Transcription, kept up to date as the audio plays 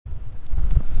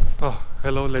Oh,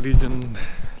 hello ladies and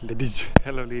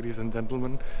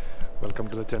gentlemen, welcome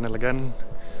to the channel again.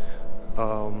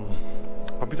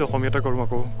 ভাবিছোঁ অসমীয়াতে কৰোঁ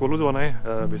আকৌ ক'লো যোৱা নাই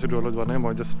বেছি দূৰলৈ যোৱা নাই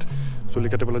মই জাষ্ট চুলি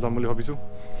কাটিবলৈ যাম বুলি ভাবিছোঁ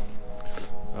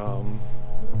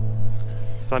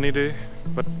সানি ডে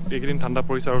বাট এইকেইদিন ঠাণ্ডা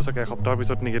পৰিছে আৰু চাগে এসপ্তাহৰ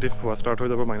পিছত নিগেটিভ হোৱা ষ্টাৰ্ট হৈ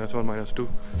যাব -1 -2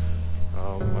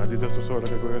 আজি জাষ্ট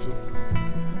ওচৰলৈকে গৈ আছোঁ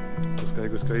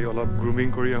খোজকাঢ়ি অলপ গ্ৰুমিং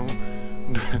কৰি আহোঁ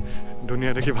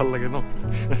ধুনীয়া দেখি ভাল লাগে ন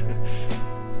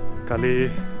কালি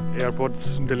এয়াৰপডছ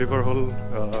ডেলিভাৰ হ'ল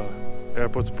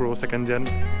এয়াৰপডছ প্ৰ' 2nd Gen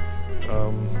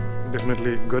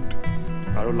ডেফিনেটলি গুড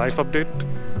আৰু লাইফ আপডেট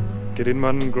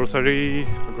কেইদিনমান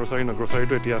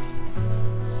গ্ৰ'চাৰীটো এতিয়া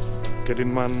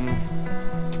কেইদিনমান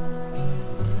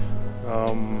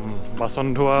বাচন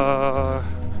ধোৱা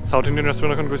চাউথ ইণ্ডিয়ান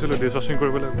ৰেষ্টুৰেণ্ট এখন গৈছিলোঁ ডিছ ৱাশ্বিং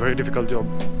কৰিবলৈ ভেৰি ডিফিকাল্ট জব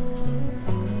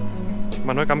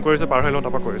মানুহে কাম কৰিছে পাৰ হৈ লওঁ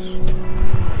তাৰপৰা কৰিছোঁ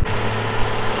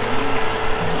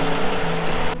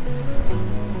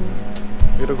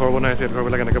এইটো ঘৰ বনাই আছে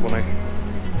ঘৰবিলাক এনেকৈ বনায়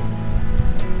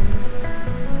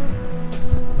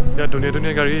এতিয়া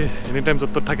ধুনীয়া গাড়ী এনি টাইম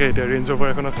য'ত থাকে এতিয়া ৰেঞ্জ ৰভাৰ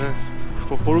এখন আছে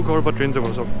সৰু ঘৰ বা ৰেঞ্জ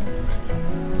ৰভাৰ চব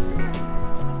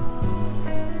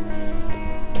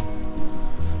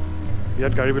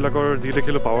ইয়াত গাড়ীবিলাকৰ যি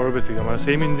দেখিলোঁ পাৱাৰ বেছি আমাৰ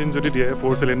ছেইম ইঞ্জিন যদি দিয়ে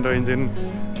 4 চিলিণ্ডাৰ ইঞ্জিন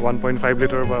 1.5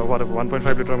 লিটাৰ বা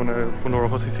 1.5 লিটাৰ মানে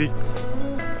 1500 cc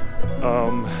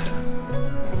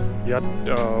ইয়াত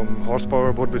হৰ্চ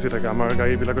পাৱাৰ বহুত বেছি থাকে আমাৰ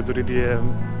গাড়ীবিলাকত যদি দিয়ে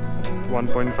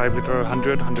 1.5 লিটাৰ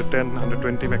 100, 110,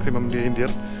 120 মেক্সিমাম দিয়ে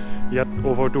ইণ্ডিয়াত ইয়াত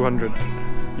অ'ভাৰ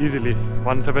 200 ইজিলি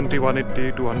 170, 180,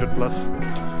 200 প্লাছ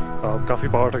কাফি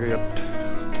পাৱাৰ থাকে ইয়াত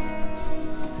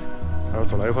আৰু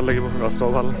চলায়ো ভাল লাগিব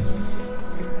ৰাস্তাও ভাল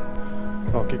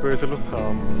কি কৰি আছিলোঁ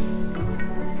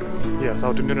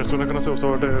চাউথ ইণ্ডিয়ান ৰেষ্টুৰেণ্ট এখন আছে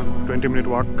ওচৰতে 20 মিনিট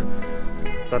ৱাক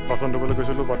তাত পাচন ধুবলৈ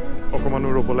গৈছিলোঁ বাট অকণমানো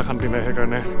ৰ'বলৈ শান্তি নাই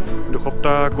সেইকাৰণে 2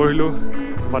 সপ্তাহ কৰিলোঁ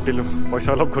বাদ দিলোঁ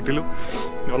পইচা অলপ ঘটিলোঁ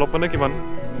অলপ মানে কিমান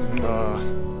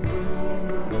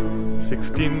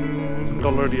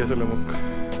 $16 দি আছিলে মোক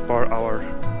পাৰ আৱাৰ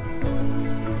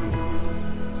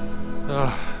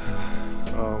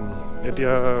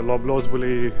এতিয়া লভলছ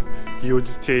বুলি হিউজ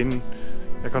চেইন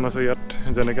এখন আছে ইয়াত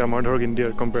যেনেকৈ আমাৰ ধৰক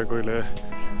ইণ্ডিয়াৰ কম্পেয়াৰ কৰিলে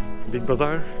বিগ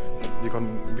বজাৰ যিখন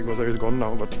বিগ বজাৰ ইজ গন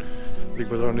নাও বাট বিগ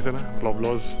বজাৰৰ নিচিনা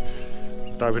লভলছ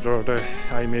তাৰ ভিতৰতে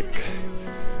আই মেক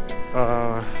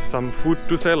চাম ফুড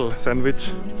টু চেল চেণ্ডউইচ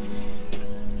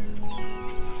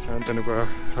তেনেকুৱা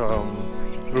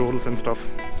ৰোলছ এণ্ড ষ্টাফ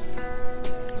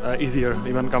ইজিয়াৰ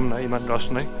ইমান কাম নাই ইমান ৰাছ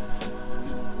নাই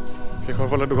শেষৰ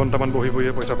ফালে 2 ঘণ্টামান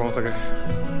বহিয়ে পইচা পাওঁ চাগে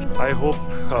আই হোপ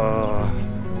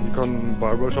যিখন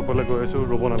বাৰ্বাৰ শ্বপলৈ গৈ আছোঁ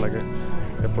ৰ'ব নালাগে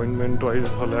এপইণ্টমেণ্টটো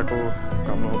হ'লে আকৌ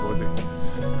কাম নহ'ব আজি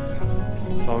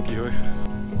চাওঁ কি হয়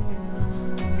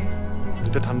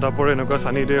যেতিয়া ঠাণ্ডা পৰে এনেকুৱা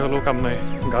চানি ডে হ'লেও কাম নাই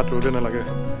গাত ৰ'দে নালাগে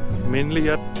মেইনলি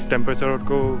ইয়াত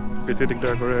টেম্পাৰেচাৰতকৈও বেছি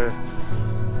দিগদাৰ কৰে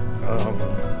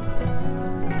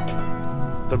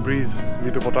দ্য ব্ৰিজ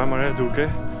যিটো বতাহ মাৰে জোৰকৈ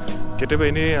কেতিয়াবা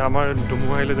এনেই আমাৰ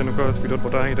ধুমুহা আহিলে যেনেকুৱা স্পীডত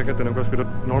বতাহ আহি থাকে তেনেকুৱা স্পীডত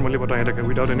নৰ্মেলি বতাহ আহি থাকে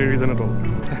without any region at all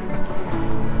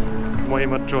মই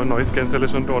এইমাত্ৰ নইজ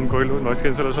কেঞ্চেলেশ্যনটো অন কৰিলোঁ নইজ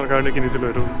কেঞ্চেলেশ্যনৰ কাৰণে কিনিছিলোঁ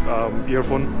এইটো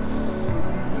ইয়েৰফোন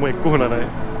মই একো শুনা নাই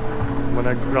মানে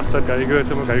ৰাস্তাত গাড়ী গৈ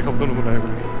আছে মই গাড়ী শব্দ নুশুনাই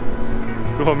বুলি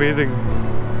চ' আমেজিং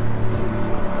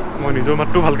মই নিজৰ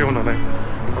মাতটো ভালকৈ শুনা নাই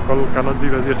অকল কাণত যি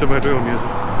বাজি আছে মই সেইটোৱে শুনি আছোঁ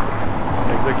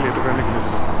একজেক্টলি এইটো কাৰণে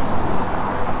কিনিছিলোঁ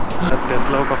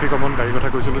টেছলাও কাফি কমন গাড়ীৰ কথা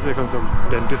কৈছিলোঁ যে এইখন চব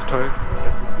ডেণ্টিষ্ট হয়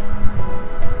টেছলা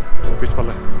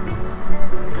পিছফালে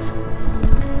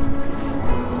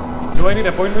Do I need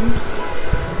appointment?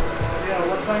 Yeah,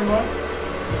 what time was?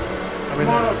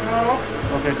 Tomorrow.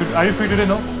 Okay, are you free today,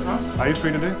 no? Huh? Are you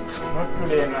free today? Not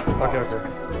today, no. Okay.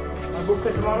 I booked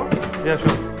it tomorrow? Yeah,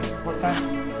 sure. What time?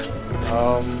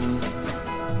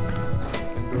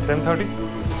 10:30?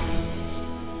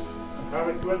 I have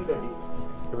at 12:30.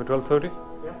 Give it 12:30?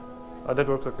 Yeah. That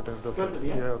works okay. 12:30,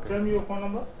 Yeah, okay. Tell me your phone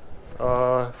number.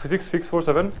 Physics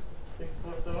 647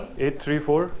 647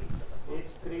 834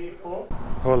 834.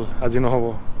 হ'ল আজি নহ'ব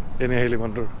এনেই আহিলে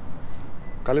ইমানটোৰ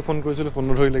কালি phone কৰিছিলোঁ phone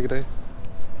নধৰিলে কেইটাই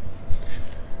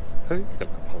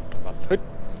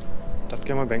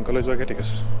তাতকৈ মই বেংকলৈ যোৱাকৈ ঠিক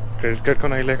আছে ক্ৰেডিট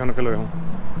কাৰ্ডখন আহিলে সেইখনকে লৈ আহোঁ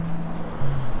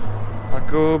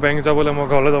আকৌ বেংক যাবলৈ মই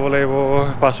ঘৰলৈ যাব লাগিব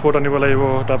পাছপৰ্ট আনিব লাগিব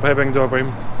তাৰপৰাহে বেংক যাব পাৰিম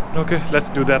অ'কে লেটছ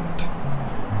ডু ডেট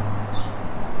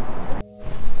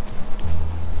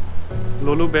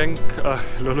ল'লোঁ বেংক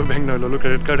নহয় ল'লোঁ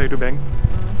ক্ৰেডিট কাৰ্ড সেইটো বেংক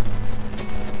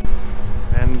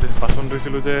এণ্ড বাচন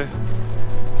ধুইছিলোঁ যে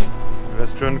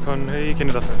ৰেষ্টুৰেণ্টখন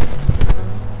সেইখিনিত আছে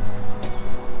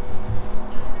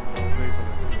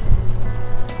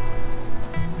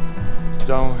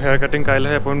যাওঁ হেয়াৰ কাটিং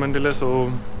কাইলৈহে এপইণ্টমেণ্ট দিলে চ'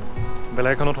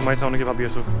 বেলেগ এখনত সোমাই চাওঁ নেকি ভাবি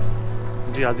আছোঁ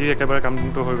যি আজি একেবাৰে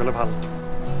কামটো হৈ গ'লে ভাল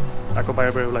আকৌ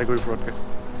বাৰে বাৰে ওলাই গৈ ফুৰতকৈ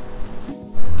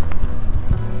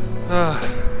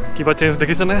কিবা চেঞ্জ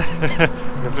দেখিছেনে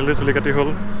ডেফিনেটলি চুলি কাটি হ'ল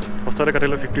সস্তাতে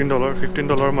কাটিলোঁ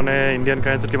 $15 মানে ইণ্ডিয়ান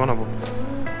কাৰেঞ্চিত কিমান হ'ব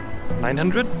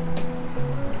 900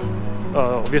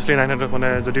 অবভিয়াছলি 900 মানে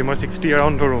যদি মই 60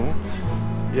 এৰাউণ্ড ধৰোঁ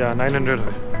 900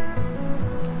 হয়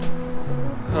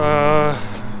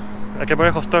একেবাৰে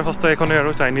সস্তা এইখনেই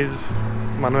আৰু চাইনিজ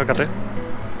মানুহে কাটে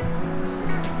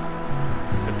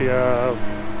এতিয়া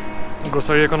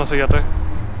গ্ৰচাৰী এখন আছে ইয়াতে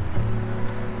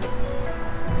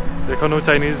এইখনো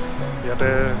চাইনিজ ইয়াতে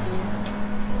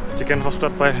চিকেন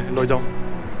সস্তাত পাই লৈ যাওঁ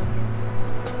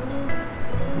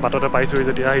বাটতে পাইছোঁ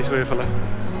যেতিয়া আহিছোঁ এইফালে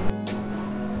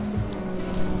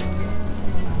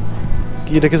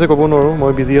কি দেখিছে ক'ব নোৱাৰোঁ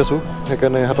মই বিজি আছোঁ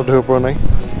সেইকাৰণে হাতত ধৰিব পৰা নাই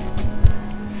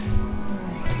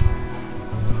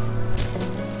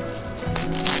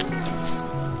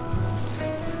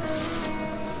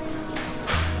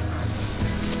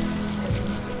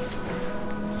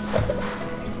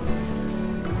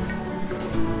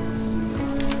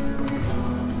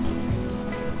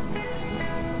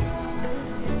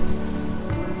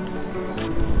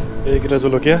এইকেইটা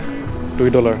জলকীয়া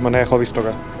 $2 মানে 120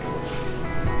 টকা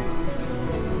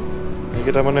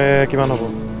এইকেইটা মানে কিমান হ'ব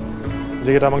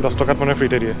যিকেইটা আমাক 10 টকাত মানে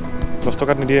ফ্ৰীতে দিয়ে 10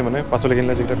 টকাত নিদিয়ে মানে পাচলি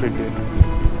কিনিলে যিকেইটা ফ্ৰীত দিয়ে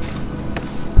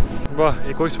বাহ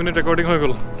 21 মিনিট ৰেকৰ্ডিং হৈ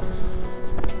গ'ল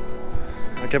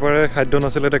একেবাৰে খাদ্য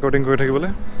নাছিলে ৰেকৰ্ডিং কৰি থাকিবলৈ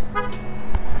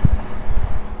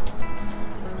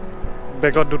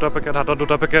বেগত 2টা পেকেট হাতত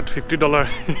 2টা পেকেট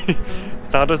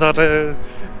 $50 চাওঁতে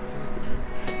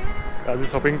আজি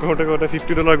শ্বপিং কৰোঁতে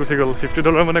 $50 গুচি গ'ল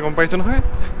 $50 মানে গম পাইছোঁ নহয়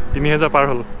 3000 পাৰ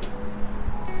হ'ল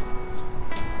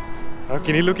আৰু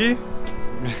কিনিলোঁ কি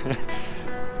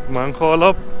মাংস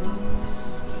অলপ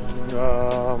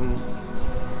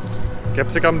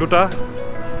কেপচিকাম 2টা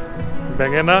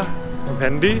বেঙেনা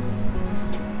ভেন্দি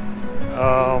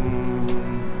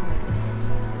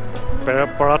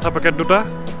পৰাঠা পেকেট 2টা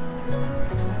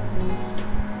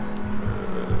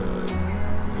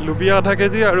লুবিয়া আধা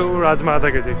কেজি আৰু ৰাজমা আধা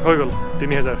কেজি হৈ গ'ল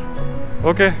 3000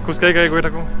 অ'কে খোজকাঢ়ি গৈ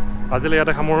থাকোঁ আজিলৈ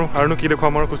ইয়াতে সামৰোঁ আৰুনো কি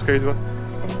দেখুৱাম আৰু খোজকাঢ়ি যোৱা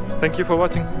থেংক ইউ ফৰ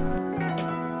ৱাচিং